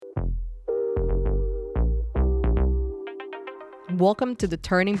welcome to the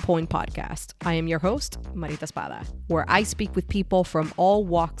Turning Point podcast. I am your host, Marita Espada, where I speak with people from all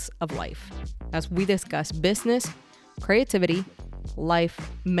walks of life as we discuss business, creativity,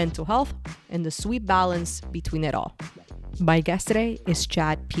 life, mental health, and the sweet balance between it all. My guest today is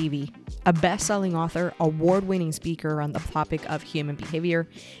Peevy, a best-selling author, award-winning speaker on the topic of human behavior,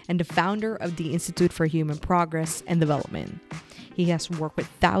 and the founder of the Institute for Human Progress and Development. He has worked with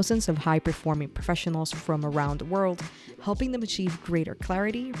thousands of high-performing professionals from around the world, helping them achieve greater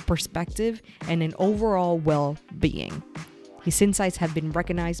clarity, perspective, and an overall well-being. His insights have been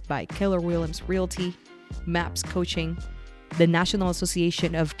recognized by Keller Williams Realty, MAPS Coaching, the National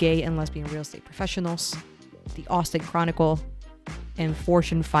Association of Gay and Lesbian Real Estate Professionals, the Austin Chronicle, and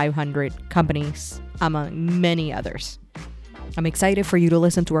Fortune 500 companies, among many others. I'm excited for you to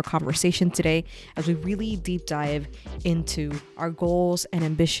listen to our conversation today as we really deep dive into our goals and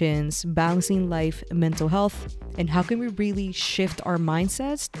ambitions, balancing life and mental health, and how can we really shift our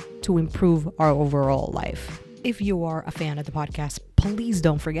mindsets to improve our overall life. If you are a fan of the podcast, please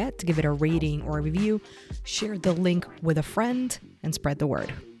don't forget to give it a rating or a review, share the link with a friend, and spread the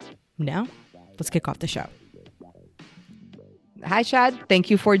word. Now, let's kick off the show. Hi, Chad. Thank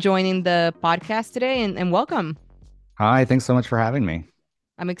you for joining the podcast today and welcome. Hi, thanks so much for having me.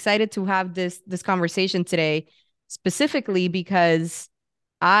 I'm excited to have this conversation today, specifically because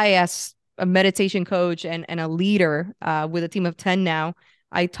I, as a meditation coach and a leader with a team of 10 now,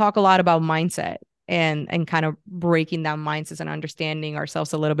 I talk a lot about mindset and kind of breaking down mindsets and understanding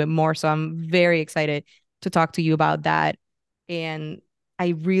ourselves a little bit more. So I'm very excited to talk to you about that. And I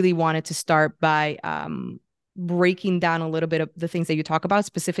really wanted to start by breaking down a little bit of the things that you talk about,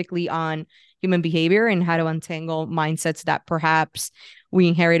 specifically on human behavior and how to untangle mindsets that perhaps we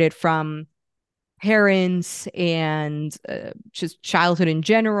inherited from parents and just childhood in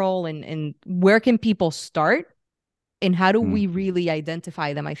general, and where can people start and how do we really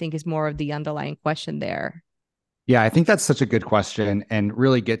identify them, I think is more of the underlying question there. Yeah, I think that's such a good question and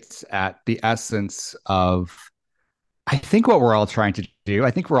really gets at the essence of, I think, what we're all trying to do. I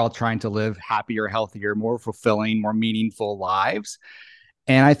think we're all trying to live happier, healthier, more fulfilling, more meaningful lives.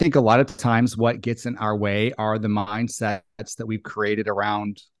 And I think a lot of times what gets in our way are the mindsets that we've created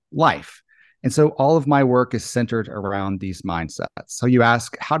around life. And so all of my work is centered around these mindsets. So you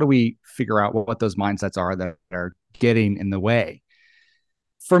ask, how do we figure out what those mindsets are that are getting in the way?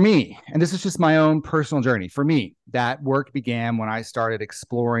 For me, and this is just my own personal journey, for me, that work began when I started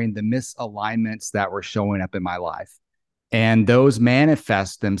exploring the misalignments that were showing up in my life. And those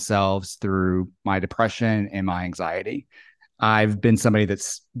manifest themselves through my depression and my anxiety. I've been somebody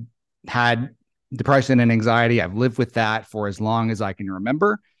that's had depression and anxiety. I've lived with that for as long as I can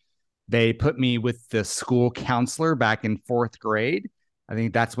remember. They put me with the school counselor back in fourth grade. I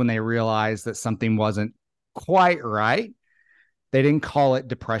think that's when they realized that something wasn't quite right. They didn't call it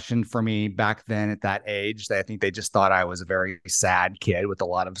depression for me back then at that age. I think they just thought I was a very sad kid with a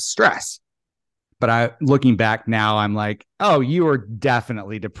lot of stress. But looking back now, I'm like, oh, you were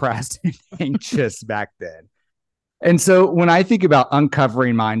definitely depressed and anxious back then. And so when I think about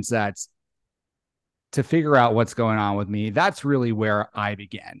uncovering mindsets to figure out what's going on with me, that's really where I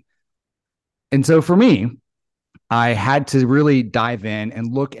began. And so for me, I had to really dive in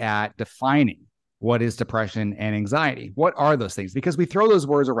and look at defining what is depression and anxiety. What are those things? Because we throw those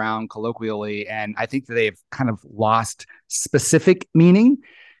words around colloquially, and I think that they've kind of lost specific meaning.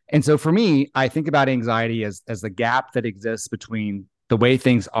 And so for me, I think about anxiety as the gap that exists between the way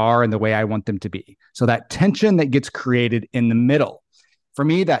things are and the way I want them to be. So that tension that gets created in the middle. For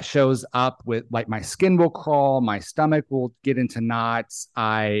me, that shows up with, like, my skin will crawl, my stomach will get into knots.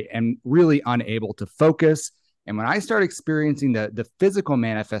 I am really unable to focus. And when I start experiencing the physical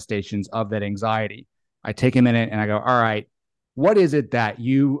manifestations of that anxiety, I take a minute and I go, all right, what is it that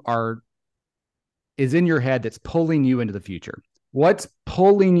is in your head that's pulling you into the future? What's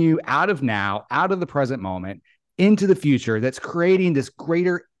pulling you out of now, out of the present moment, into the future that's creating this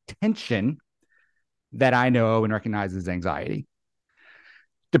greater tension that I know and recognize as anxiety?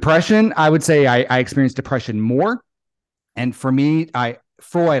 Depression, I would say I experience depression more. And for me,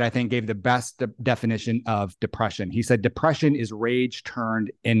 Freud, I think, gave the best definition of depression. He said, depression is rage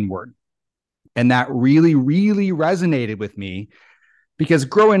turned inward. And that really, really resonated with me because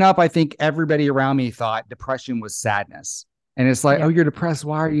growing up, I think everybody around me thought depression was sadness. And it's like, oh, you're depressed.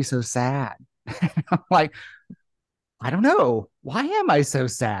 Why are you so sad? I'm like, I don't know. Why am I so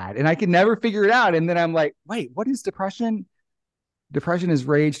sad? And I could never figure it out. And then I'm like, wait, what is depression? Depression is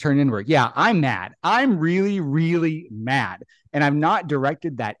rage turned inward. Yeah, I'm mad. I'm really, really mad. And I've not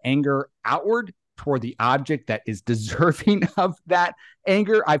directed that anger outward toward the object that is deserving of that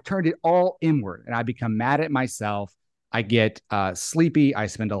anger. I've turned it all inward and I become mad at myself. I get sleepy. I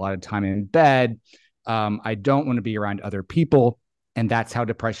spend a lot of time in bed. I don't want to be around other people. And that's how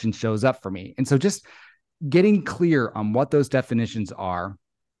depression shows up for me. And so just getting clear on what those definitions are,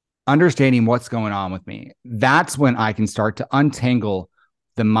 understanding what's going on with me, that's when I can start to untangle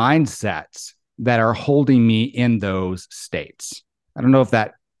the mindsets that are holding me in those states. I don't know if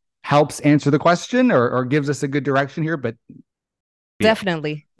that helps answer the question or gives us a good direction here, but yeah.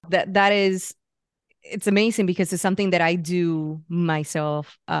 Definitely. That is, it's amazing because it's something that I do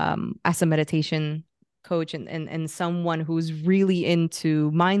myself as a meditation coach and someone who's really into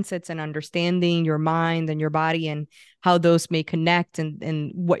mindsets and understanding your mind and your body and how those may connect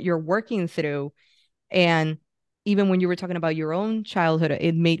and what you're working through. And even when you were talking about your own childhood,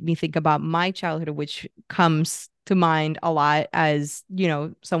 it made me think about my childhood, which comes to mind a lot as, you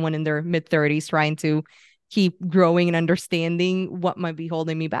know, someone in their mid 30s trying to keep growing and understanding what might be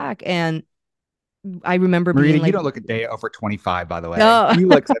holding me back. And I remember Marina, being you like, don't look a day over 25, by the way. oh, You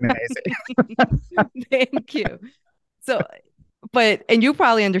look amazing. thank you. So, but, and you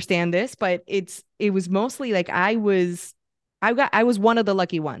probably understand this, but it was mostly like I was one of the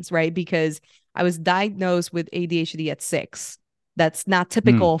lucky ones, right? Because I was diagnosed with ADHD at 6. That's not Mm,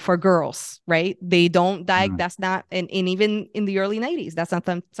 typical for girls, right? They don't mm, that's not, and even in the early 90s, that's not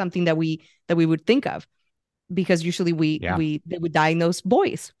something that we would think of, because usually yeah. they would diagnose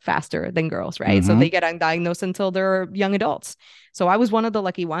boys faster than girls, right? So they Mm-hmm. get undiagnosed until they're young adults. So I was one of the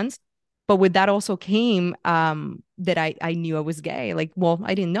lucky ones. But with that also came that I knew I was gay. Like, well,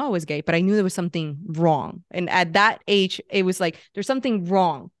 I didn't know I was gay, but I knew there was something wrong. And at that age, it was like, there's something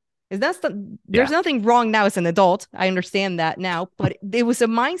wrong. There's Yeah. nothing wrong now as an adult. I understand that now, but it was a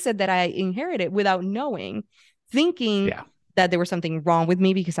mindset that I inherited without knowing, thinking Yeah. that there was something wrong with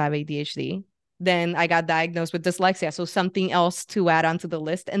me because I have ADHD. Then I got diagnosed with dyslexia. So something else to add onto the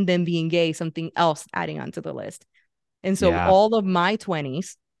list. And then being gay, something else adding onto the list. And so Yeah. all of my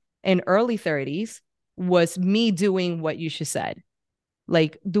 20s and early 30s was me doing what you just said,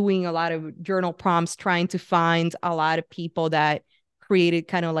 like doing a lot of journal prompts, trying to find a lot of people that created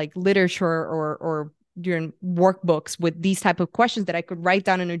kind of like literature or during workbooks with these type of questions that I could write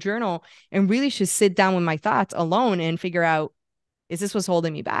down in a journal and really just sit down with my thoughts alone and figure out, is this what's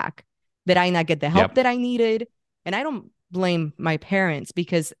holding me back? Did I not get the help Yep. that I needed? And I don't blame my parents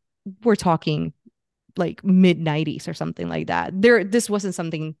because we're talking like mid 90s or something like that. This wasn't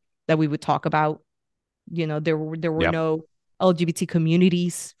something that we would talk about. You know, there were Yep. no LGBT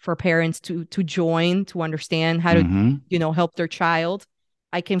communities for parents to join to understand how to, Mm-hmm. you know, help their child.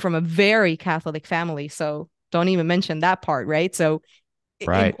 I came from a very Catholic family, so don't even mention that part, right? So in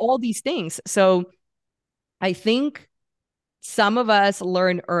Right. all these things. So I think some of us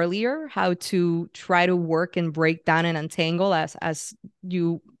learn earlier how to try to work and break down and untangle, as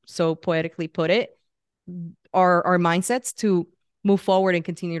you so poetically put it, our mindsets to move forward and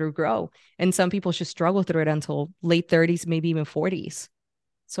continue to grow. And some people just struggle through it until late 30s, maybe even 40s.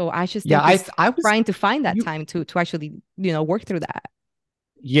 So I just Yeah. think it's I was trying to find that you. time to actually, you know, work through that.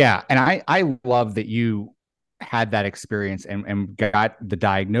 Yeah. And I love that you had that experience and got the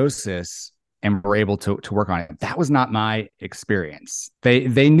diagnosis and were able to work on it. That was not my experience.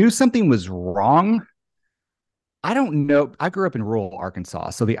 They knew something was wrong. I don't know. I grew up in rural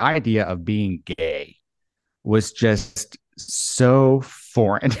Arkansas. So the idea of being gay was just so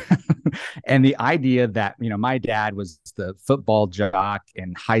foreign. And the idea that, you know, my dad was the football jock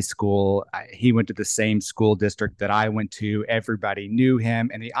in high school. He went to the same school district that I went to. Everybody knew him.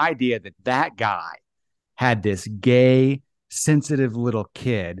 And the idea that that guy had this gay, sensitive little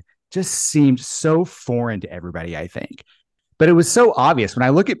kid just seemed so foreign to everybody, I think. But it was so obvious when I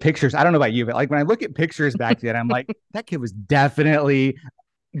look at pictures. I don't know about you, but like when I look at pictures back then, I'm like, that kid was definitely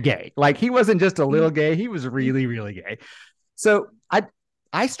gay. Like he wasn't just a little gay, he was really, really gay. So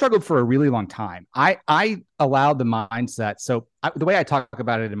I struggled for a really long time. I allowed the mindset. So the way I talk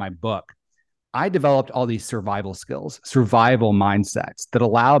about it in my book, I developed all these survival skills, survival mindsets that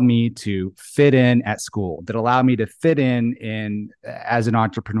allowed me to fit in at school, that allowed me to fit in as an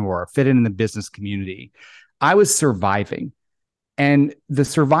entrepreneur, fit in the business community. I was surviving. And the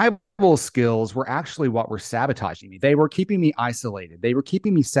survival skills were actually what were sabotaging me. They were keeping me isolated. They were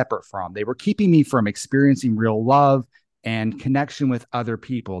keeping me separate from. They were keeping me from experiencing real love and connection with other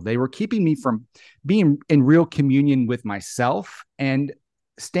people. They were keeping me from being in real communion with myself and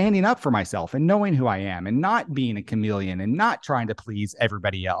standing up for myself and knowing who I am and not being a chameleon and not trying to please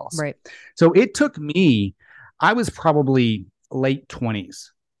everybody else. Right. So it took me, I was probably late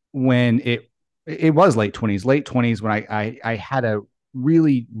 20s when it was late 20s when I had a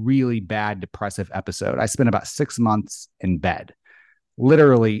really, really bad depressive episode. I spent about 6 months in bed,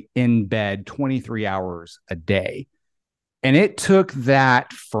 literally in bed 23 hours a day. And it took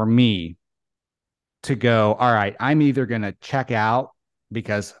that for me to go, all right, I'm either going to check out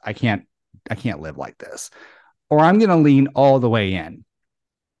because I can't live like this, or I'm going to lean all the way in.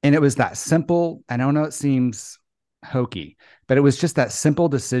 And it was that simple. I don't know, it seems hokey, but it was just that simple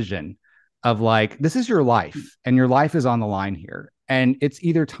decision of like, this is your life and your life is on the line here. And it's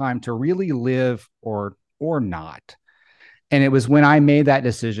either time to really live or not. And it was when I made that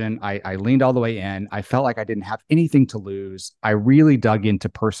decision, I leaned all the way in. I felt like I didn't have anything to lose. I really dug into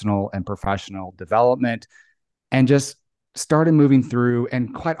personal and professional development and just started moving through.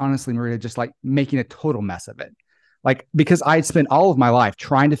 And quite honestly, Maria, just like making a total mess of it. Like, because I'd spent all of my life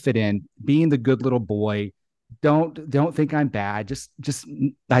trying to fit in, being the good little boy. Don't think I'm bad. Just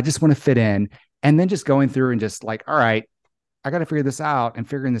I just want to fit in. And then just going through and just like, all right, I got to figure this out. And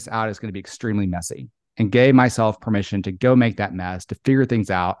figuring this out is going to be extremely messy, and gave myself permission to go make that mess, to figure things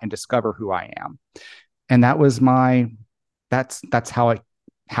out and discover who I am. And that was that's how it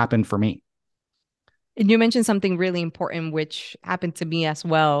happened for me. And you mentioned something really important, which happened to me as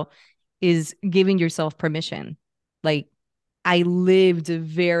well, is giving yourself permission. Like, I lived a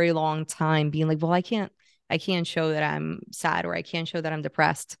very long time being like, well, I can't show that I'm sad, or I can't show that I'm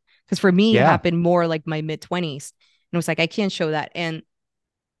depressed. Because for me, it Yeah. happened more like my mid-20s. And it was like, I can't show that. And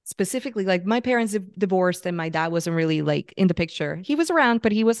specifically, like, my parents divorced and my dad wasn't really like in the picture. He was around,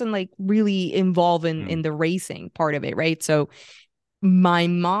 but he wasn't like really involved in Mm. the racing part of it, right? So my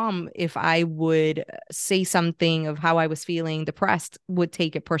mom, if I would say something of how I was feeling depressed, would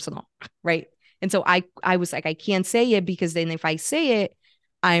take it personal, right? And so I was like, I can't say it, because then if I say it,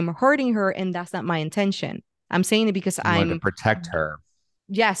 I'm hurting her, and that's not my intention. I'm saying it because You wanted to protect her.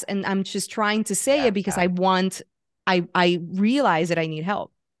 yes, and I'm just trying to say Yeah. it because I realize that I need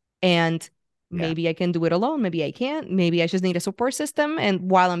help. And Yeah. maybe I can do it alone, maybe I can't, maybe I just need a support system. And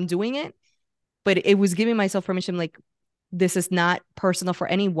while I'm doing it, but it was giving myself permission, like, this is not personal for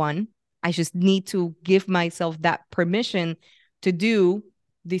anyone. I just need to give myself that permission to do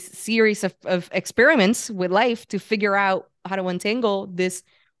this series of experiments with life to figure out how to untangle this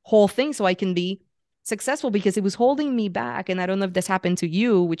whole thing so I can be successful, because it was holding me back. And I don't know if this happened to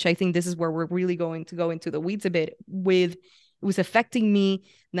you, which I think this is where we're really going to go into the weeds a bit with. It was affecting me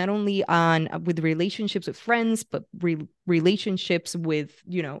not only on with relationships with friends, but relationships with,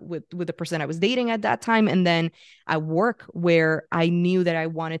 with the person I was dating at that time. And then at work, where I knew that I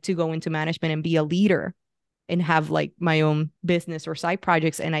wanted to go into management and be a leader and have like my own business or side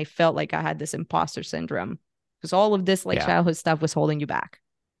projects. And I felt like I had this imposter syndrome, because all of this like Yeah. childhood stuff was holding you back,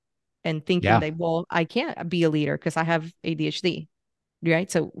 and thinking Yeah. that, well, I can't be a leader because I have ADHD, right?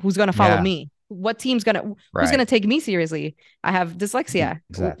 So who's going to follow Yeah. me? Who's going Right. to take me seriously? I have dyslexia.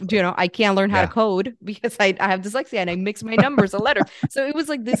 Exactly. I can't learn how to Yeah. code because I have dyslexia and I mix my numbers and letters. So it was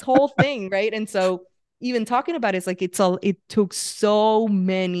like this whole thing, right? And so even talking about it's like, it took so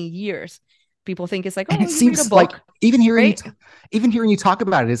many years. People think it's like, And oh, it you read a seems like book, even right? even hearing you talk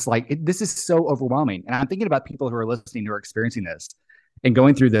about it, it's like this is so overwhelming. And I'm thinking about people who are listening who are experiencing this and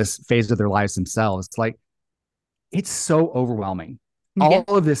going through this phase of their lives themselves. It's like it's so overwhelming. Yeah.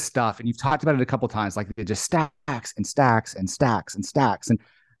 All of this stuff, and you've talked about it a couple of times, like it just stacks and stacks and stacks and stacks. And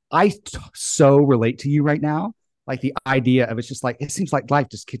so relate to you right now. Like the idea of it's just like it seems like life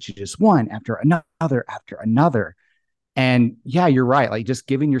just gets you just one after another after another. And yeah, you're right. Like just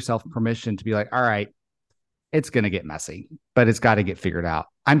giving yourself permission to be like, all right, it's going to get messy, but it's got to get figured out.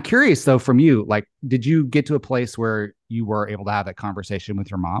 I'm curious though, from you, like, did you get to a place where you were able to have that conversation with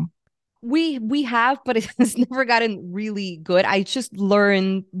your mom? We have, but it has never gotten really good. I just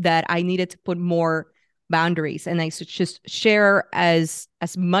learned that I needed to put more boundaries, and I should just share as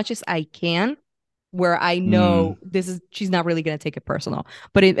much as I can, where I know Mm, she's not really going to take it personal.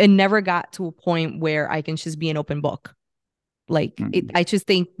 But it never got to a point where I can just be an open book. Like mm, I just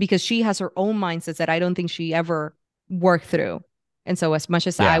think because she has her own mindsets that I don't think she ever worked through. And so as much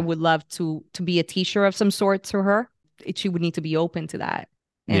as I yeah. would love to be a teacher of some sort to her, she would need to be open to that.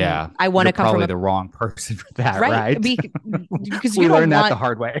 And Yeah. I want You're to come from probably a the wrong person for that, right right? because you We don't learned that the want,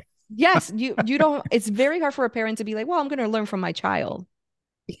 hard way. yes, you don't, it's very hard for a parent to be like, well, I'm going to learn from my child.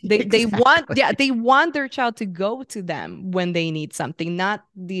 They want, yeah, Exactly. they want their child to go to them when they need something, not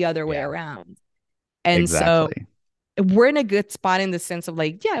the other way Yeah, around. And so exactly. we're in a good spot in the sense of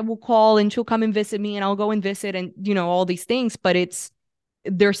like, yeah, we'll call and she'll come and visit me and I'll go and visit and all these things, but it's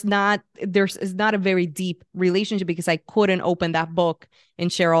not a very deep relationship because I couldn't open that book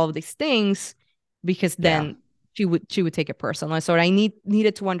and share all of these things, because Yeah. then she would take it personal. So I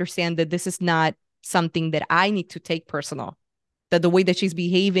needed to understand that this is not something that I need to take personal. That the way that she's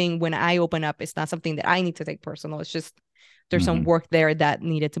behaving when I open up is not something that I need to take personal. It's just there's some Hmm. work there that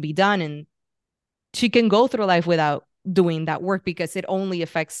needed to be done, and she can go through life without doing that work because it only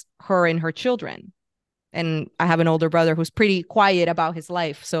affects her and her children. And I have an older brother who's pretty quiet about his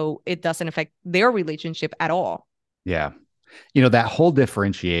life, so it doesn't affect their relationship at all. Yeah. That whole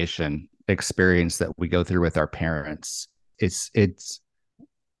differentiation experience that we go through with our parents, it's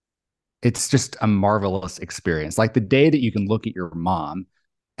just a marvelous experience. Like the day that you can look at your mom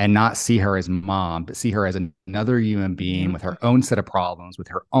and not see her as mom, but see her as another human being with Mhm. her own set of problems, with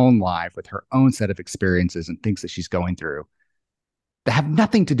her own life, with her own set of experiences and things that she's going through that have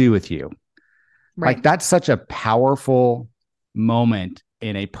nothing to do with you. Like Right. that's such a powerful moment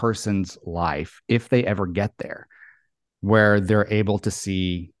in a person's life if they ever get there, where they're able to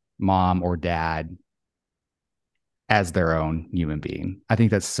see mom or dad as their own human being. I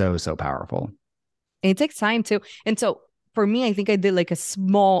think that's so, so powerful. And it takes time too. And so for me, I think I did like a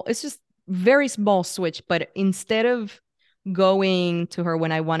small, it's just very small switch, but instead of going to her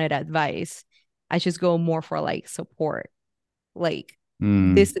when I wanted advice, I just go more for like support. Like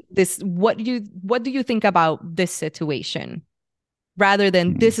Mm, what do you think about this situation? Rather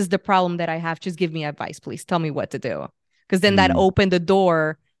than mm, this is the problem that I have, just give me advice, please. Tell me what to do. Because then that mm. opened the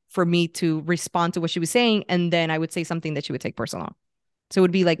door for me to respond to what she was saying. And then I would say something that she would take personal. So it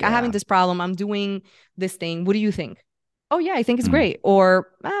would be like, I'm having Yeah. this problem. I'm doing this thing. What do you think? Oh, yeah, I think it's Mm. great.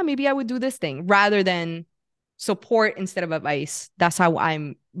 Or maybe I would do this thing rather than support instead of advice. That's how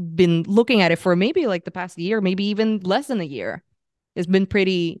I'm been looking at it for maybe like the past year, maybe even less than a year. It's been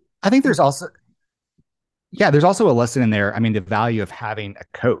pretty. I think there's also a lesson in there. I mean, the value of having a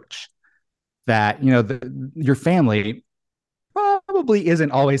coach that, your family probably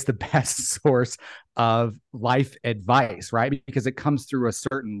isn't always the best source of life advice, right? Because it comes through a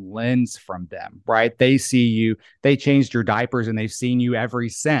certain lens from them, right? They see you, they changed your diapers and they've seen you ever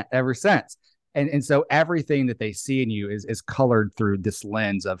since. And so everything that they see in you is colored through this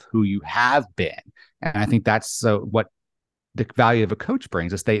lens of who you have been. And I think that's so what the value of a coach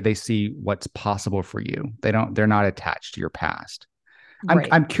brings us. They see what's possible for you. They're not attached to your past. Right.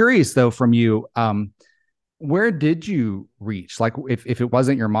 I'm curious though from you, where did you reach? Like if it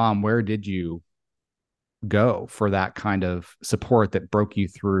wasn't your mom, where did you go for that kind of support that broke you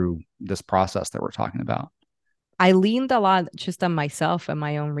through this process that we're talking about? I leaned a lot just on myself and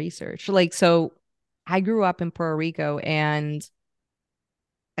my own research. Like, so I grew up in Puerto Rico, and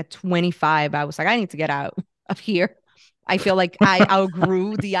at 25, I was like, I need to get out of here. I feel like I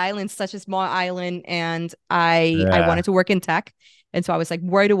outgrew the island, such a small island, and I Yeah, wanted to work in tech. And so I was like,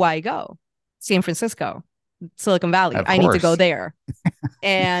 where do I go? San Francisco, Silicon Valley. of I need to go course. there.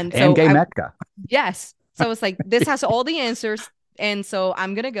 And And so gay I Mecca. yes. So it's like this has all the answers. And so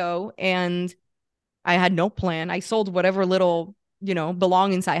I'm gonna go. And I had no plan. I sold whatever little,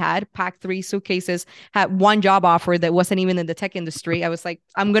 belongings I had, packed 3 suitcases, had one job offer that wasn't even in the tech industry. I was like,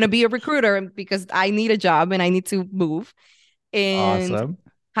 I'm going to be a recruiter because I need a job and I need to move. And Awesome.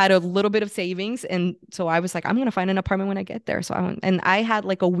 had a little bit of savings. And so I was like, I'm going to find an apartment when I get there. And I had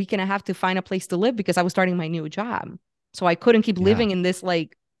like a week and a half to find a place to live because I was starting my new job. So I couldn't keep Yeah. living in this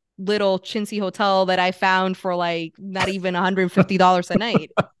like little chintzy hotel that I found for like not even $150 a night.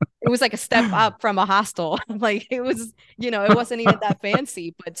 It was like a step up from a hostel. Like it was, it wasn't even that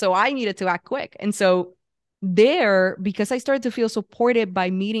fancy. But so I needed to act quick. And so there, because I started to feel supported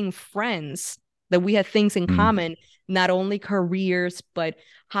by meeting friends that we had things in Mm. common, not only careers, but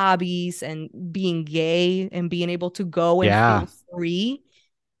hobbies and being gay and being able to go and Yeah. feel free.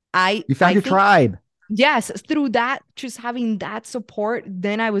 I You found I your think tribe. yes, through that, just having that support,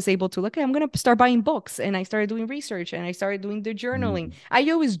 then I was able to look, okay, I'm going to start buying books. And I started doing research and I started doing the journaling. Mm. I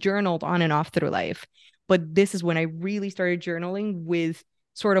always journaled on and off through life. But this is when I really started journaling with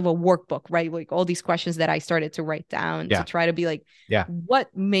sort of a workbook, right? Like all these questions that I started to write down to Yeah. try to be like, Yeah.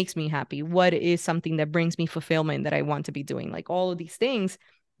 what makes me happy? What is something that brings me fulfillment that I want to be doing? Like all of these things.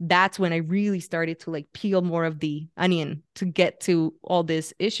 That's when I really started to like peel more of the onion to get to all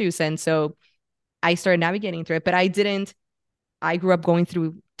these issues. And so I started navigating through it, but I grew up going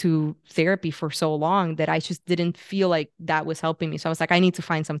through to therapy for so long that I just didn't feel like that was helping me. So I was like, I need to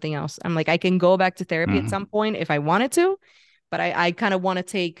find something else. I'm like, I can go back to therapy at some Mm. point if I wanted to, but I kind of want to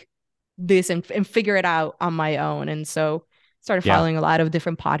take this and figure it out on my own. And so started Yeah. following a lot of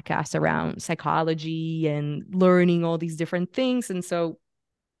different podcasts around psychology and learning all these different things. And so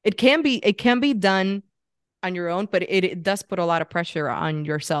it can be done on your own, but it does put a lot of pressure on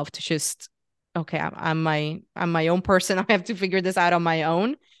yourself to just, okay, I'm my own person. I have to figure this out on my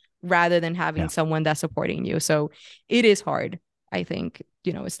own rather than having Yeah. someone that's supporting you. So it is hard. I think,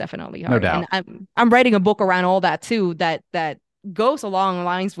 it's definitely No hard. And doubt. I'm writing a book around all that too, that goes along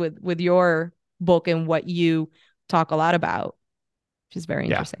lines with your book and what you talk a lot about, which is very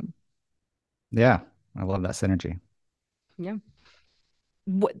Yeah. interesting. Yeah. I love that synergy. Yeah.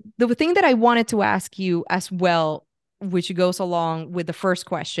 The thing that I wanted to ask you as well, which goes along with the first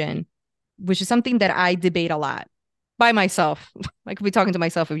question, which is something that I debate a lot by myself. I could be talking to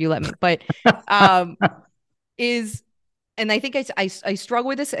myself if you let me, but um, is, and I think I struggle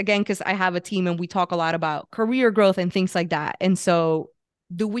with this again because I have a team and we talk a lot about career growth and things like that. And so,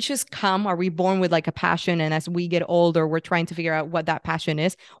 do we just come? Are we born with like a passion? And as we get older, we're trying to figure out what that passion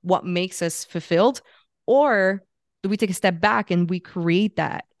is, what makes us fulfilled? Or do we take a step back and we create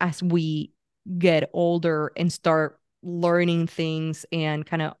that as we get older and start learning things and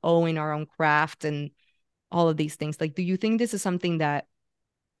kind of owning our own craft and all of these things? Like, do you think this is something that,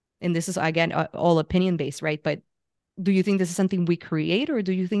 and this is again all opinion based, right? But do you think this is something we create, or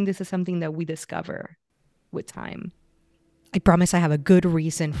do you think this is something that we discover with time? I promise I have a good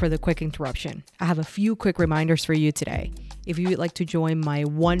reason for the quick interruption. I have a few quick reminders for you today. If you would like to join my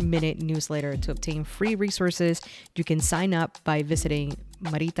 1-minute newsletter to obtain free resources, you can sign up by visiting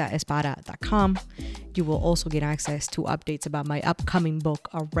maritaespada.com. You will also get access to updates about my upcoming book,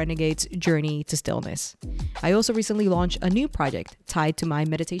 A Renegade's Journey to Stillness. I also recently launched a new project tied to my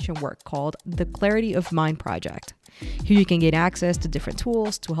meditation work called the Clarity of Mind Project. Here you can get access to different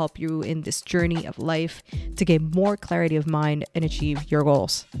tools to help you in this journey of life to get more clarity of mind and achieve your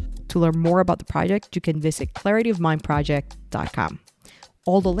goals. To learn more about the project, you can visit clarityofmindproject.com.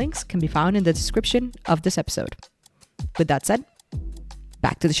 All the links can be found in the description of this episode. With that said,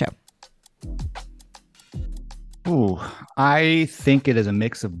 back to the show. Ooh, I think it is a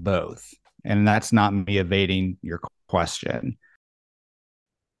mix of both. And that's not me evading your question.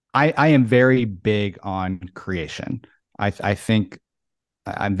 I am very big on creation. I think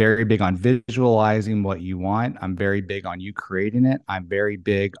I'm very big on visualizing what you want. I'm very big on you creating it. I'm very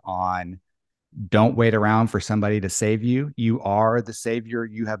big on don't wait around for somebody to save you. You are the savior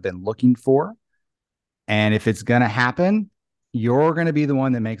you have been looking for. And if it's going to happen, you're going to be the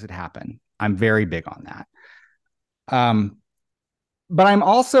one that makes it happen. I'm very big on that. But I'm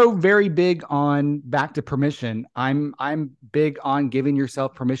also very big on back to permission. I'm big on giving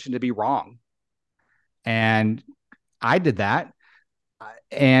yourself permission to be wrong. And I did that.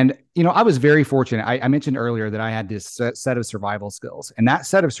 And, I was very fortunate. I mentioned earlier that I had this set of survival skills, and that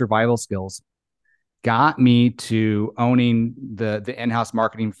set of survival skills got me to owning the in-house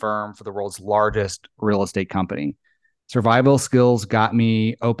marketing firm for the world's largest real estate company. Survival skills got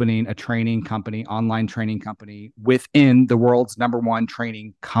me opening a training company, online training company within the world's #1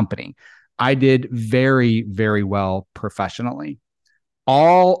 training company. I did very, very well professionally,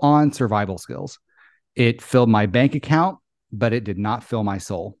 all on survival skills. It filled my bank account, but it did not fill my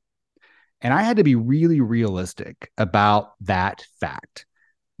soul. And I had to be really realistic about that fact.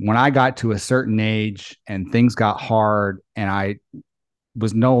 When I got to a certain age and things got hard and I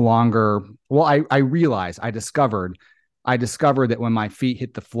was no longer, well, I realized, I discovered that when my feet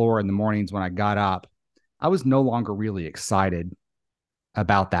hit the floor in the mornings when I got up, I was no longer really excited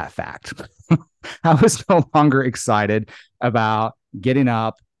about that fact. I was no longer excited about getting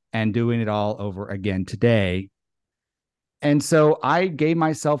up and doing it all over again today. And so I gave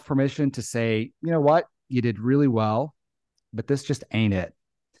myself permission to say, you know what? You did really well, but this just ain't it.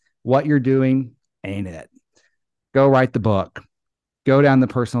 What you're doing ain't it. Go write the book. Go down the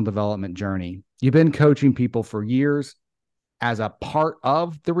personal development journey. You've been coaching people for years as a part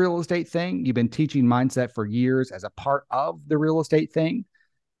of the real estate thing. You've been teaching mindset for years as a part of the real estate thing.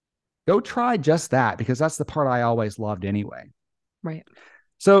 Go try just that, because that's the part I always loved anyway. Right.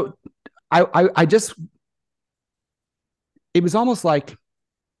 So I just, it was almost like,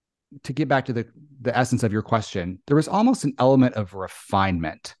 to get back to the essence of your question, there was almost an element of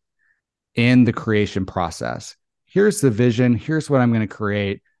refinement in the creation process. Here's the vision. Here's what I'm going to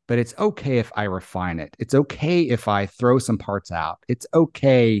create. But it's okay if I refine it. It's okay if I throw some parts out. It's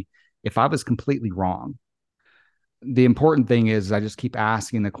okay if I was completely wrong. The important thing is I just keep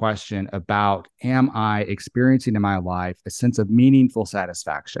asking the question about, am I experiencing in my life a sense of meaningful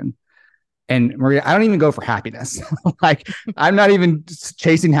satisfaction? And Maria, I don't even go for happiness. Like, I'm not even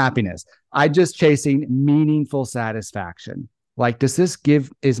chasing happiness. I'm just chasing meaningful satisfaction. Like,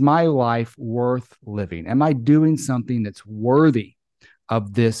 is my life worth living? Am I doing something that's worthy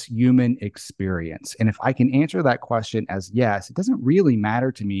of this human experience? And if I can answer that question as yes, it doesn't really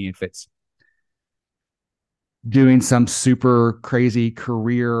matter to me if it's doing some super crazy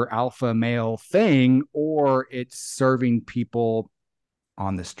career alpha male thing, or it's serving people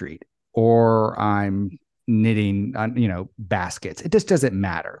on the street, or I'm knitting, baskets. It just doesn't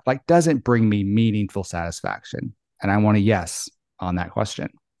matter. Like, doesn't bring me meaningful satisfaction. And I want a yes on that question.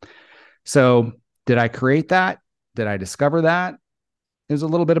 So did I create that? Did I discover that? It was a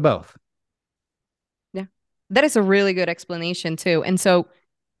little bit of both. Yeah. That is a really good explanation too. And so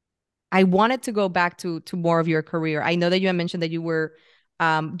I wanted to go back to more of your career. I know that you had mentioned that you were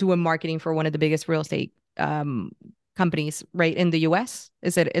doing marketing for one of the biggest real estate companies, right, in the US.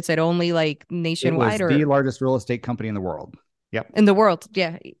 Is it only like It nationwide was or the largest real estate company in the world. Yep. in the world?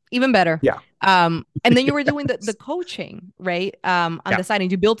 Yeah, even better. Yeah. And then you were doing the coaching, right? On Yeah. the side,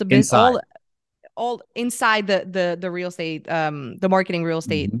 and you built a bit Inside. all inside the real estate, the marketing real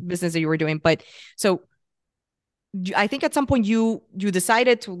estate Mhm. business that you were doing. But so I think at some point you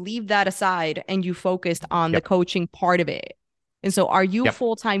decided to leave that aside and you focused on the Yep. coaching part of it. And so are you Yep.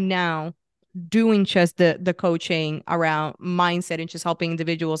 full time now doing just the coaching around mindset and just helping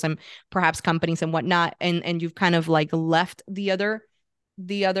individuals and perhaps companies and whatnot, and you've kind of like left the other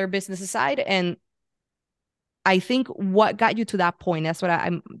business aside? And I think what got you to that point, that's what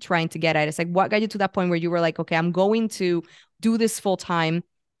I'm trying to get at. It's like what got you to that point where you were like, okay, I'm going to do this full time.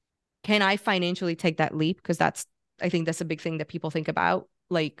 Can I financially take that leap? Because I think that's a big thing that people think about.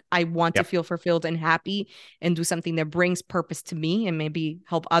 Like, I want to Yep. feel fulfilled and happy and do something that brings purpose to me and maybe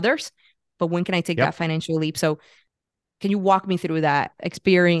help others. But when can I take that Yep. financial leap? So, can you walk me through that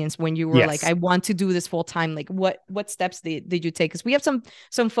experience when you were like, Yes. I want to do this full time? Like, what steps did you take? Because we have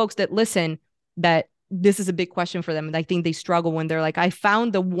some folks that listen that this is a big question for them, and I think they struggle when they're like, I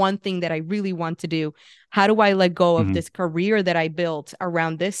found the one thing that I really want to do. How do I let go of Mhm. this career that I built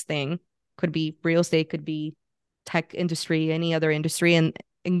around this thing? Could be real estate, could be tech industry, any other industry, and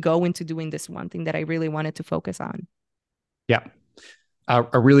go into doing this one thing that I really wanted to focus on. Yeah.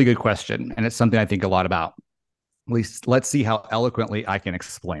 A really good question. And it's something I think a lot about. At least let's see how eloquently I can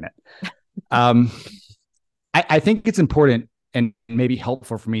explain it. Um, I think it's important and maybe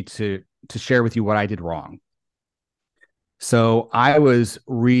helpful for me to share with you what I did wrong. So I was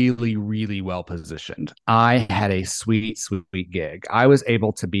really, really well positioned. I had a sweet, sweet gig. I was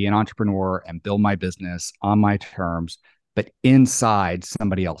able to be an entrepreneur and build my business on my terms, but inside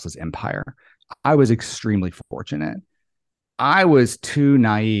somebody else's empire. I was extremely fortunate. I was too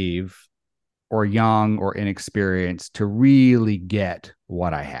naive or young or inexperienced to really get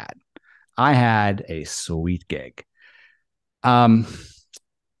what I had. I had a sweet gig. Um,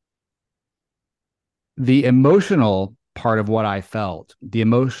 the emotional part of what I felt, the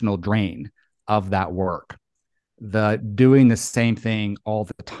emotional drain of that work, the doing the same thing all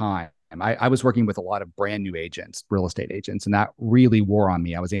the time. I was working with a lot of brand new agents, real estate agents, and that really wore on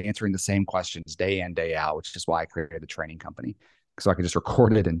me. I was answering the same questions day in, day out, which is why I created the training company. So I could just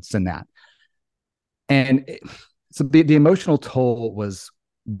record it and send that. And so the emotional toll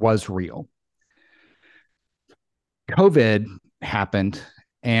was real. COVID happened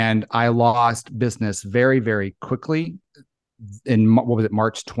and I lost business very, very quickly in what was it,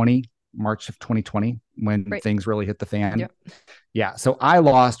 March of 2020, when Right. things really hit the fan. Yep. Yeah. So I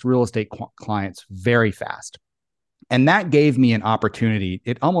lost real estate clients very fast. And that gave me an opportunity.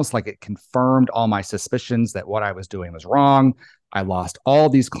 It almost like it confirmed all my suspicions that what I was doing was wrong. I lost all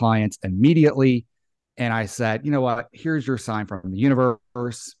these clients immediately. And I said, you know what? Here's your sign from the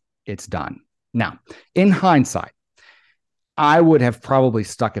universe. It's done. Now, in hindsight, I would have probably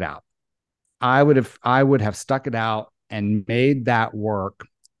stuck it out. I would have stuck it out and made that work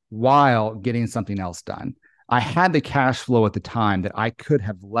while getting something else done. I had the cash flow at the time that I could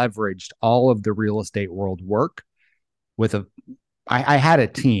have leveraged all of the real estate world work with I had a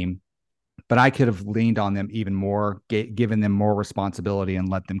team, but I could have leaned on them even more, given them more responsibility and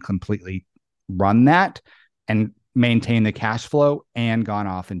let them completely run that and maintain the cash flow and gone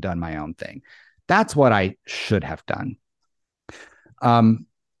off and done my own thing. That's what I should have done. Um,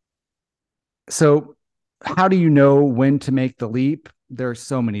 so how do you know when to make the leap? There's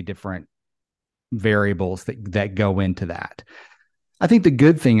so many different variables that go into that. I think the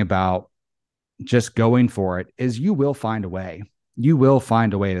good thing about just going for it is you will find a way. You will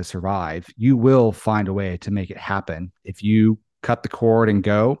find a way to survive. You will find a way to make it happen. If you cut the cord and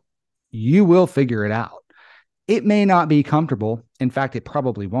go, you will figure it out. It may not be comfortable. In fact, it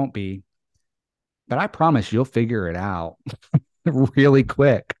probably won't be, but I promise you'll figure it out really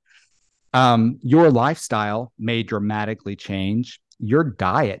quick. Your lifestyle may dramatically change. Your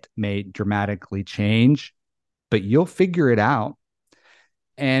diet may dramatically change, but you'll figure it out.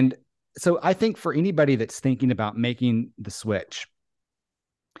 And so I think for anybody that's thinking about making the switch,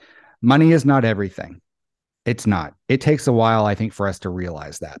 money is not everything. It's not. It takes a while, I think, for us to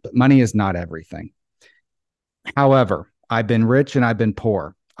realize that, but money is not everything. However, I've been rich and I've been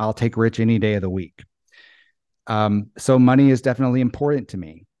poor. I'll take rich any day of the week. So money is definitely important to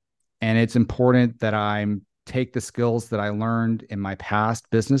me. And it's important that I take the skills that I learned in my past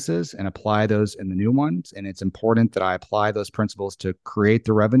businesses and apply those in the new ones. And it's important that I apply those principles to create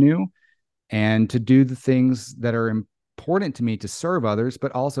the revenue and to do the things that are important to me to serve others,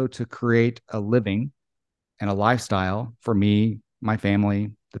 but also to create a living and a lifestyle for me, my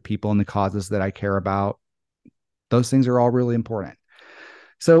family, the people and the causes that I care about. Those things are all really important.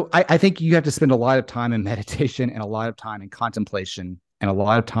 So I think you have to spend a lot of time in meditation and a lot of time in contemplation and a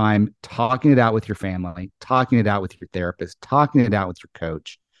lot of time talking it out with your family, talking it out with your therapist, talking it out with your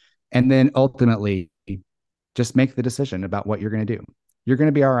coach, and then ultimately just make the decision about what you're going to do. You're going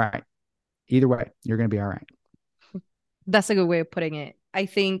to be all right. Either way, you're going to be all right. That's a good way of putting it. I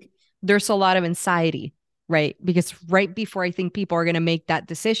think there's a lot of anxiety, right? Because right before I think people are going to make that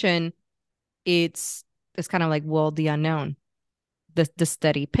decision, it's kind of like, well, the unknown. The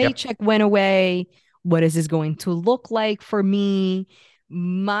steady Yep. paycheck went away. What is this going to look like for me?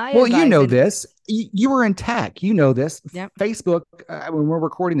 My Well, you advice, know and this. You were in tech. You know this. yeah, Facebook. When we're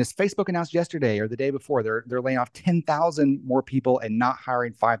recording this, Facebook announced yesterday or the day before they're laying off 10,000 more people and not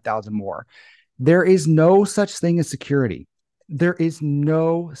hiring 5,000 more. There is no such thing as security. There is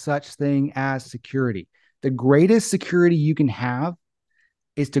no such thing as security. The greatest security you can have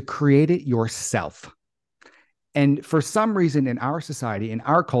is to create it yourself. And for some reason in our society, in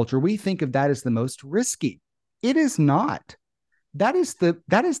our culture, we think of that as the most risky. It is not. That is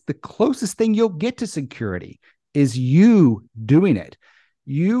the closest thing you'll get to security is you doing it.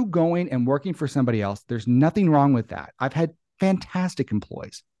 You going and working for somebody else. There's nothing wrong with that. I've had fantastic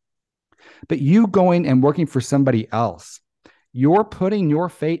employees. But you going and working for somebody else, you're putting your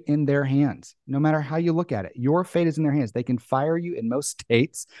fate in their hands, no matter how you look at it. Your fate is in their hands. They can fire you in most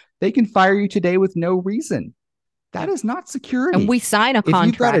states. They can fire you today with no reason. That yep. is not And security. we sign a If you've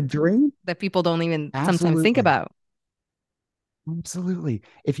got a contract dream, that people don't even sometimes think absolutely. about. Absolutely.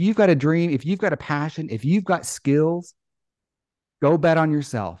 If you've got a dream, if you've got a passion, if you've got skills, go bet on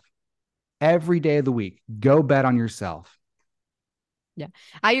yourself every day of the week. Go bet on yourself. Yeah,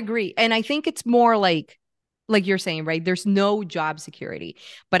 I agree. And I think it's more like you're saying, right? There's no job security.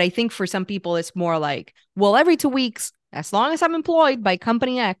 But I think for some people, it's more like, well, every 2 weeks, as long as I'm employed by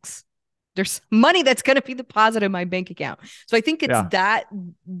company X, there's money that's going to be deposited in my bank account. So I think it's Yeah.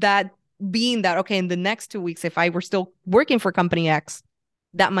 that being that, okay, in the next 2 weeks, if I were still working for company X,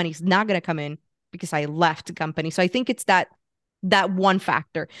 that money's not going to come in because I left the company. So I think it's that one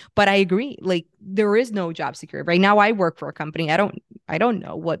factor. But I agree, like there is no job security. Right now I work for a company. I don't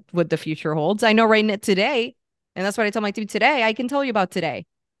know what the future holds. I know right now today, and that's what I tell my team today. I can tell you about today.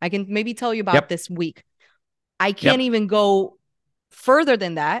 I can maybe tell you about Yep. this week. I can't Yep. even go further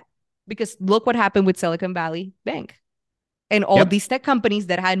than that because look what happened with Silicon Valley Bank and all Yep. these tech companies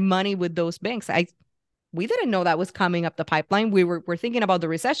that had money with those banks. We didn't know that was coming up the pipeline. We're thinking about the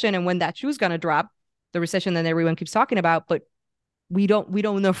recession and when that shoe's gonna drop, the recession that everyone keeps talking about, but we don't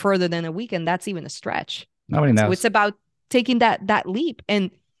know further than a week, and that's even a stretch. Nobody So it's knows. about taking that leap.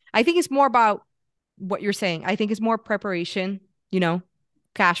 And I think it's more about what you're saying. I think it's more preparation,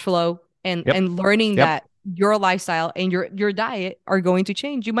 cash flow Yep. and learning Yep. that your lifestyle and your diet are going to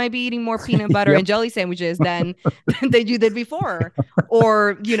change. You might be eating more peanut butter and Yep. jelly sandwiches than you did before.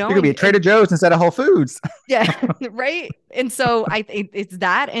 Or, You're gonna be at Trader and Joe's instead of Whole Foods. yeah, right. And so I think it's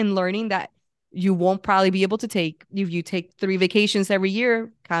that and learning that you won't probably be able to take if you take 3 vacations every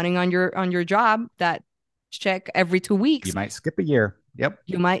year, counting on your job that check every two You weeks. might skip a year. Yep.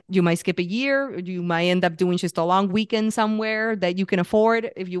 You might skip a year. You might end up doing just a long weekend somewhere that you can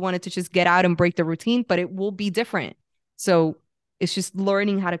afford if you wanted to just get out and break the routine, but it will be different. So it's just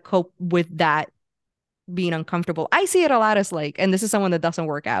learning how to cope with that being uncomfortable. I see it a lot as like, and this is someone that doesn't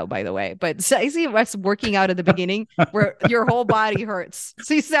work out, by the way, but I see us working out at the beginning where your whole body hurts.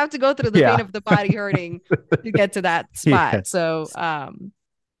 So you still have to go through the pain Yeah. of the body hurting to get to that spot. Yeah. So,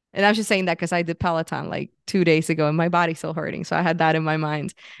 and I was just saying that because I did Peloton like 2 days ago and my body's still hurting. So I had that in my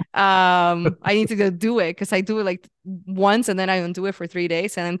mind. I need to go do it because I do it like once and then I don't do it for 3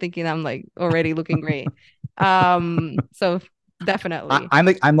 days. And I'm thinking I'm like already looking great. So definitely. I'm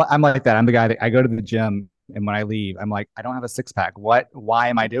like that. I'm the guy that I go to the gym and when I leave, I'm like, I don't have a six pack. Why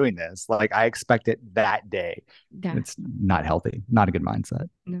am I doing this? Like I expect it that day. Yeah. It's not healthy, not a good mindset.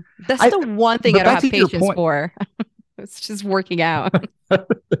 No. That's I the one thing I but don't back have to your patience point. for. It's just working out.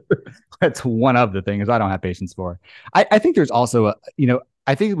 That's one of the things I don't have patience for. I think there's also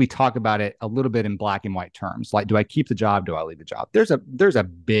I think we talk about it a little bit in black and white terms. Like, do I keep the job? Do I leave the job? There's a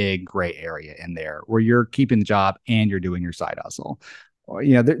big gray area in there where you're keeping the job and you're doing your side hustle. Or,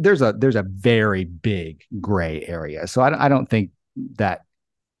 there's a very big gray area. So I don't think that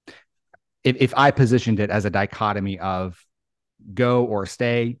if I positioned it as a dichotomy of go or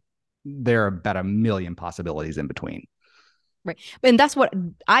stay, there are about a million possibilities in between. Right. And that's what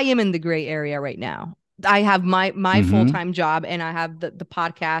I am in the gray area right now. I have my Mm-hmm. full-time job, and I have the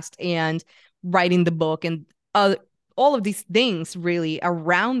podcast and writing the book and uh, all of these things really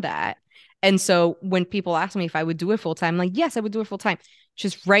around that. And so when people ask me if I would do it full time, I'm like, yes, I would do it full time.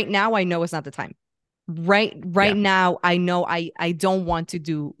 Just right now, I know it's not the time. Right Yeah. now, I know I don't want to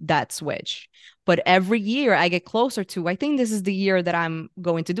do that switch. But every year I get closer to, I think this is the year that I'm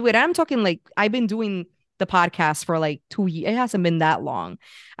going to do it. And I'm talking like I've been doing the podcast for like 2 years. It hasn't been that long.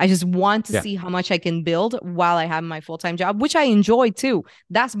 I just want to Yeah. see how much I can build while I have my full-time job, which I enjoy too.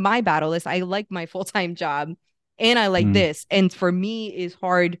 That's my battle is I like my full-time job and I like Mm. this. And for me, it's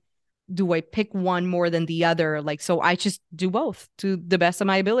hard. Do I pick one more than the other? Like, so I just do both to the best of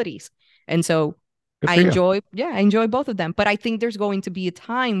my abilities. And so Good for you. I enjoy both of them. But I think there's going to be a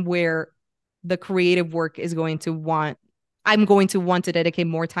time where the creative work is going to want, I'm going to want to dedicate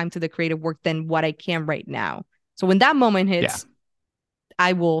more time to the creative work than what I can right now. So when that moment Yeah. hits,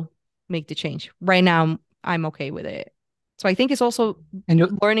 I will make the change. Right now, I'm okay with it. So I think it's also And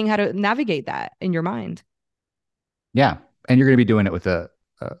you'll, learning how to navigate that in your mind. yeah. And you're going to be doing it with a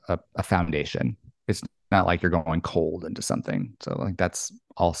foundation. It's not like you're going cold into something. So like that's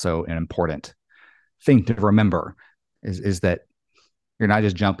also an important thing to remember is that you're not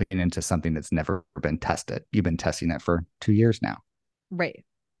just jumping into something that's never been tested. You've been testing it for 2 years now. Right.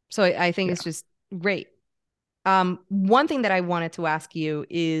 So I think it's Yeah. just great. One thing that I wanted to ask you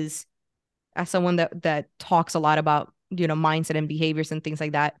is, as someone that talks a lot about, mindset and behaviors and things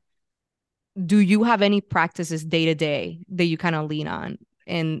like that, do you have any practices day to day that you kind of lean on?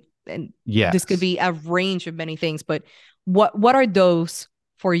 And this could Yes. be a range of many things, but what are those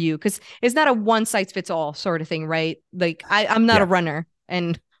for you? Because it's not a one size fits all sort of thing, right? Like I'm not a Yeah. runner,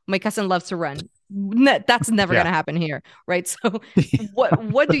 and my cousin loves to run. That's never Yeah. gonna happen here, right? So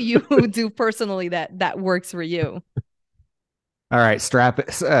what do you do personally that works for you? All right, strap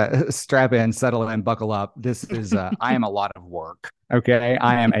in, settle in, buckle up. This is I am a lot of work. Okay,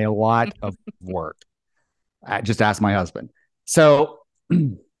 I am a lot of work. I just ask my husband. So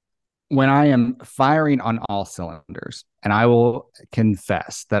when I am firing on all cylinders, and I will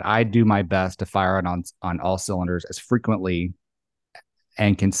confess that I do my best to fire it on all cylinders as frequently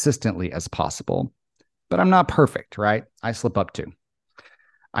and consistently as possible, but I'm not perfect, right? I slip up too.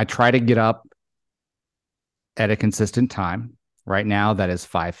 I try to get up at a consistent time. Right now, that is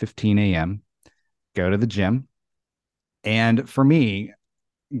 5:15 a.m. Go to the gym. And for me,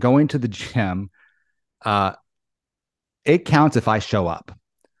 going to the gym, uh, it counts if I show up.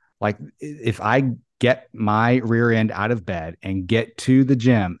 Like if I get my rear end out of bed and get to the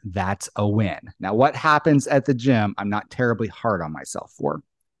gym, that's a win. Now, what happens at the gym, I'm not terribly hard on myself for,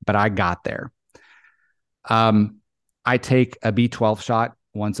 but I got there. Um, I take a B12 shot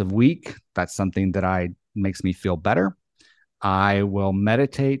once a week. That's something that I makes me feel better. I will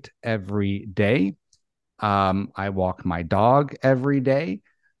meditate every day. I walk my dog every day.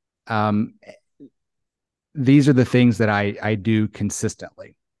 Um, these are the things that I do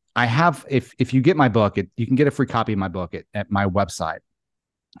consistently. I have if you get my book, you can get a free copy of my book at my website,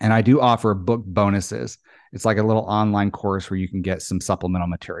 and I do offer book bonuses. It's like a little online course where you can get some supplemental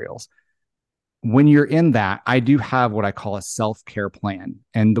materials. When you're in that, I do have what I call a self care plan,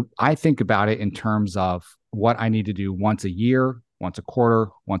 and I think about it in terms of what I need to do once a year, once a quarter,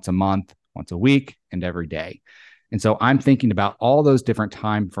 once a month, once a week, and every day. And so I'm thinking about all those different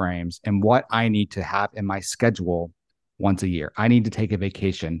time frames and what I need to have in my schedule once a year. I need to take a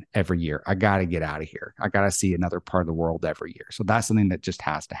vacation every year. I got to get out of here. I got to see another part of the world every year. So that's something that just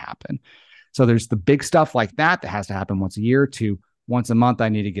has to happen. So there's the big stuff like that has to happen once a year. To once a month, I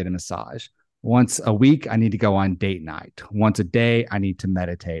need to get a massage. Once a week, I need to go on date night. Once a day, I need to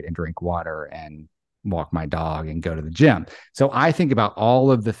meditate and drink water and walk my dog and go to the gym. So I think about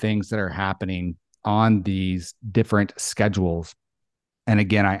all of the things that are happening on these different schedules. And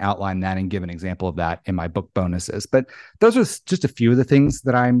again, I outline that and give an example of that in my book bonuses. But those are just a few of the things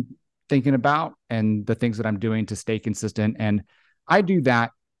that I'm thinking about and the things that I'm doing to stay consistent. And I do that.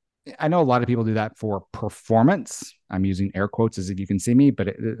 I know a lot of people do that for performance. I'm using air quotes as if you can see me, but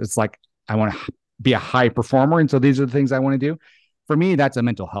it's like I want to be a high performer. And so these are the things I want to do. For me, that's a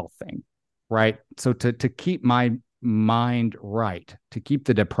mental health thing, right? So to keep my mind right, to keep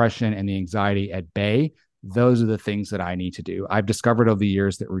the depression and the anxiety at bay, those are the things that I need to do. I've discovered over the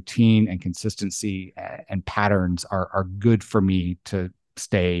years that routine and consistency and patterns are good for me to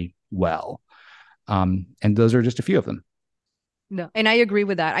stay well. And those are just a few of them. No, and I agree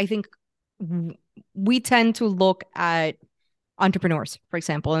with that. I think we tend to look at entrepreneurs, for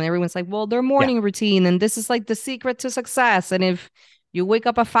example, and everyone's like, well, their Yeah. morning routine, and this is like the secret to success. And if you wake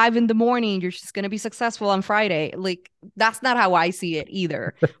up at 5 in the morning, you're just going to be successful on Friday. Like, that's not how I see it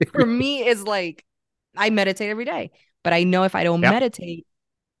either. For me, it's like I meditate every day, but I know if I don't Yep. meditate,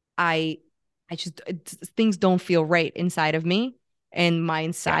 I things don't feel right inside of me, and my Yeah.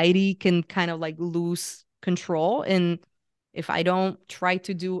 anxiety can kind of like lose control. And if I don't try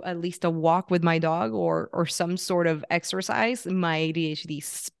to do at least a walk with my dog or some sort of exercise, my ADHD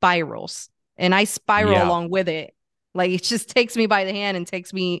spirals, and I spiral Yeah. along with it. Like it just takes me by the hand and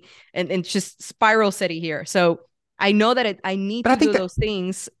takes me and just spiral city here. So I know that I need But I to think do that those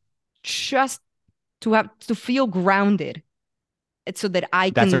things just to have to feel grounded, so that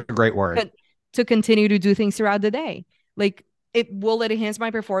I that's a can great word. to continue to do things throughout the day. Like it enhance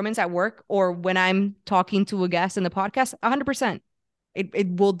my performance at work or when I'm talking to a guest in the podcast? 100%.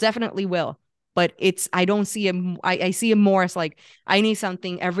 It will definitely will. But it's I don't see it. I see it more as like I need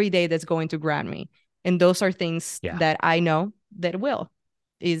something every day that's going to ground me, and those are things Yeah. that I know that will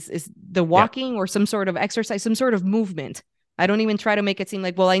is the Yeah. walking or some sort of exercise, some sort of movement. I don't even try to make it seem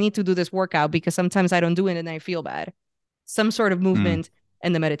like, well, I need to do this workout because sometimes I don't do it and I feel bad. Some sort of Mm, movement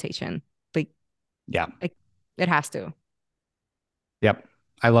and the meditation. Like, yeah. like it has to. Yep.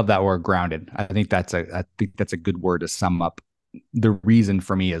 I love that word grounded. I think that's a good word to sum up the reason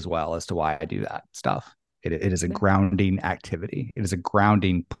for me as well as to why I do that stuff. It is a grounding activity. It is a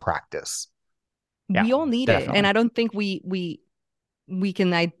grounding practice. Yeah, We all need it, and definitely. I don't think we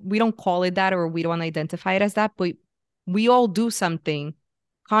can we don't call it that or we don't identify it as that, but we all do something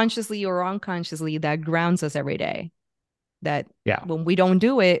consciously or unconsciously that grounds us every day. That Yeah. when we don't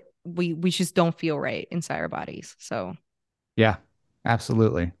do it, we just don't feel right inside our bodies. So, Yeah.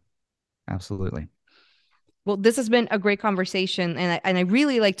 Absolutely. Absolutely. well, this has been a great conversation, and I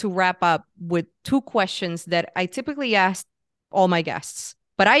really like to wrap up with two questions that I typically ask all my guests.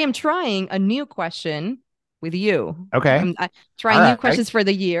 But I am trying a new question with you. Okay. I'm All trying new right. questions for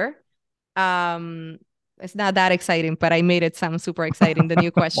the year. Um, it's not that exciting, but I made it sound super exciting. The new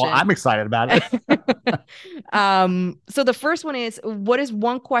Well, question. I'm excited about it. So the first one is, what is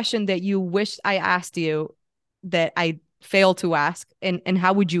one question that you wish I asked you that I failed to ask, and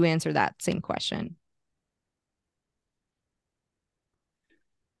how would you answer that same question?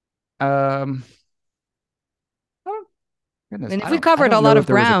 um, oh, goodness, And if we covered a don't lot know of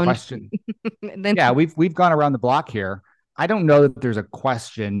that there was a ground, question. then Yeah, we've gone around the block here. I don't know that there's a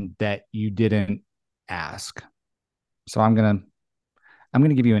question that you didn't ask. So I'm gonna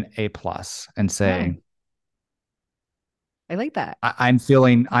give you an A plus and oh, say I like that. I'm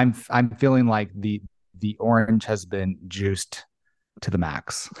feeling like the orange has been juiced to the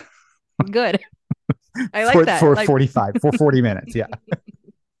max Good. I like that. for Like 40 minutes. Yeah.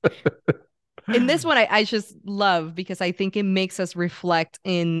 in this one, I just love because I think it makes us reflect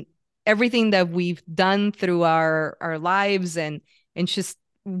in everything that we've done through our lives, and just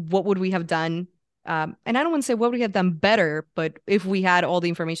what would we have done. And I don't want to say what would we have done better, but if we had all the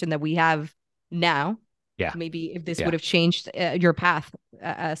information that we have now, Yeah. maybe if this would Yeah. have changed your path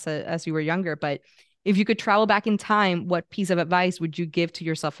as you were younger. But if you could travel back in time, what piece of advice would you give to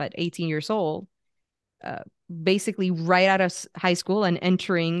yourself at 18 years old? uh, Basically right out of high school and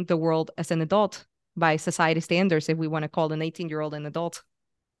entering the world as an adult by society standards, if we want to call an 18-year-old an adult.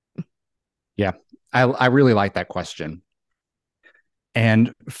 Yeah. I really like that question.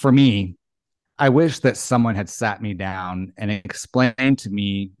 And for me, I wish that someone had sat me down and explained to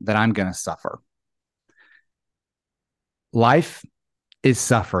me that I'm going to suffer. Life is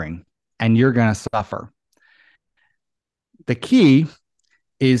suffering and you're going to suffer. The key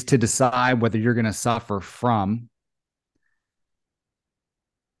is to decide whether you're going to suffer from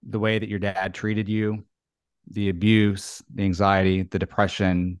the way that your dad treated you, the abuse, the anxiety, the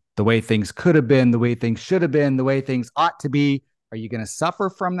depression, the way things could have been, the way things should have been, the way things ought to be. Are you going to suffer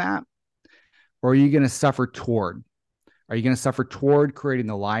from that? Or are you going to suffer toward? Are you going to suffer toward creating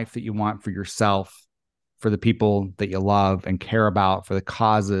the life that you want for yourself, for the people that you love and care about, for the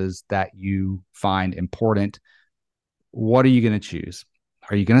causes that you find important? What are you going to choose?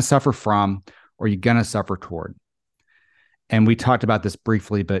 Are you going to suffer from, or are you going to suffer toward? And we talked about this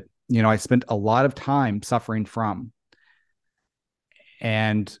briefly, but I spent a lot of time suffering from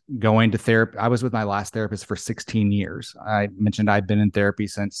and going to therapy. I was with my last therapist for 16 years. I mentioned I'd been in therapy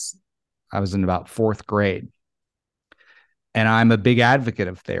since I was in about fourth grade. And I'm a big advocate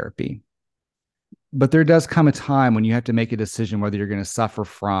of therapy. But there does come a time when you have to make a decision whether you're going to suffer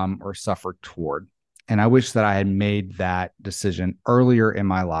from or suffer toward. And I wish that I had made that decision earlier in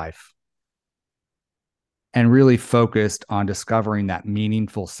my life and really focused on discovering that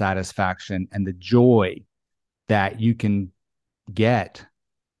meaningful satisfaction and the joy that you can get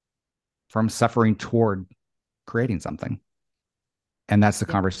from suffering toward creating something. And that's the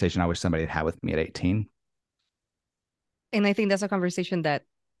Yeah. conversation I wish somebody had had with me at 18. And I think that's a conversation that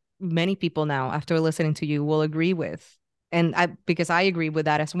many people now, after listening to you, will agree with. And because I agree with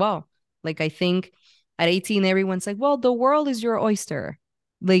that as well. Like, I think at 18, everyone's like, well, the world is your oyster.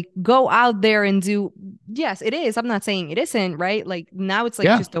 Like, go out there and do. Yes, it is. I'm not saying it isn't, right? Like, now it's like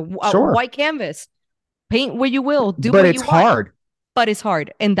Yeah, just a sure. white canvas. Paint where you will, do But what it's you want. hard. But it's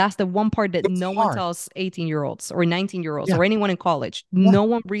hard. And that's the one part that It's no one hard. tells 18-year-olds or 19-year-olds Yeah. or anyone in college. Yeah. No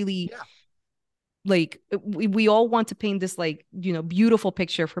one really, Yeah. like, we all want to paint this, like, beautiful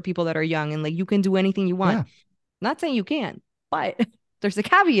picture for people that are young, and like, you can do anything you want. Yeah. Not saying you can, but there's a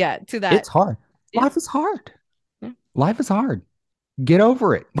caveat to that. It's hard. Yeah. Life is hard. Yeah. Life is hard. Get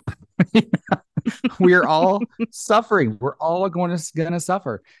over it. We're all suffering. We're all gonna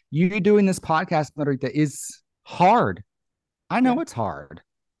suffer. You doing this podcast, Marita, is hard. I Yeah. know it's hard.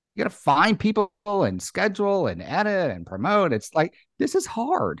 You got to find people and schedule and edit and promote. It's like, this is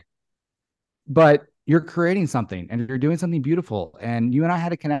hard, but you're creating something and you're doing something beautiful. And you and I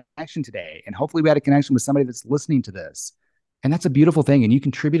had a connection today, and hopefully we had a connection with somebody that's listening to this. And that's a beautiful thing. And you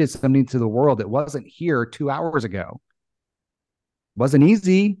contributed something to the world that wasn't here 2 hours ago. Wasn't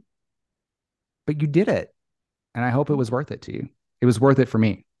easy, but you did it. And I hope it was worth it to you. It was worth it for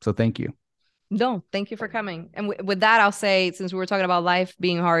me. So thank you. No, thank you for coming. And with that, I'll say, since we were talking about life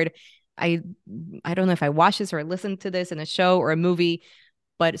being hard, I don't know if I watched this or listened to this in a show or a movie,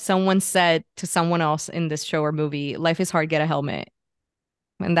 but someone said to someone else in this show or movie, life is hard, get a helmet.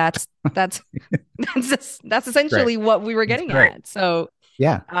 And that's that's essentially what we were getting at. So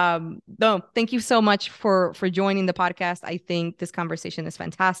yeah. No, thank you so much for joining the podcast. I think this conversation is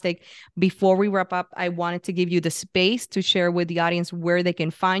fantastic. Before we wrap up, I wanted to give you the space to share with the audience where they can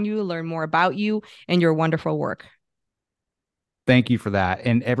find you, learn more about you and your wonderful work. Thank you for that.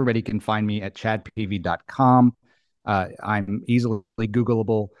 And everybody can find me at chadpeevy.com. I'm easily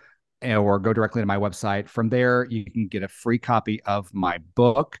Googleable, or go directly to my website. From there, you can get a free copy of my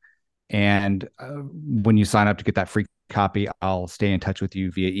book. And when you sign up to get that free copy, I'll stay in touch with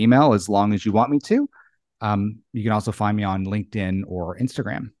you via email as long as you want me to. You can also find me on LinkedIn or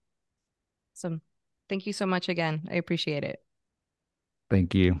Instagram. So thank you so much again. I appreciate it.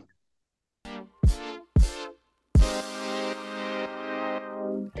 Thank you.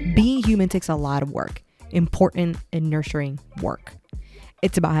 Being human takes a lot of work, important and nurturing work.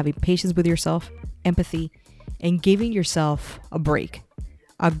 It's about having patience with yourself, empathy, and giving yourself a break.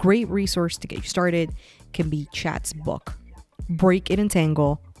 A great resource to get you started can be Chad's book, Break It,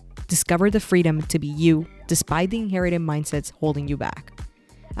 Untangle, Discover the Freedom to Be You Despite the Inherited Mindsets Holding You Back.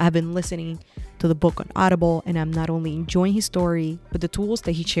 I have been listening to the book on Audible, and I'm not only enjoying his story, but the tools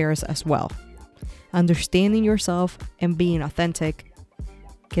that he shares as well. Understanding yourself and being authentic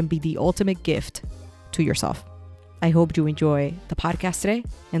can be the ultimate gift to yourself. I hope you enjoy the podcast today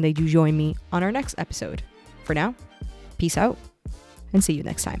and that you join me on our next episode. For now, peace out and see you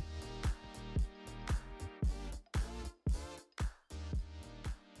next time.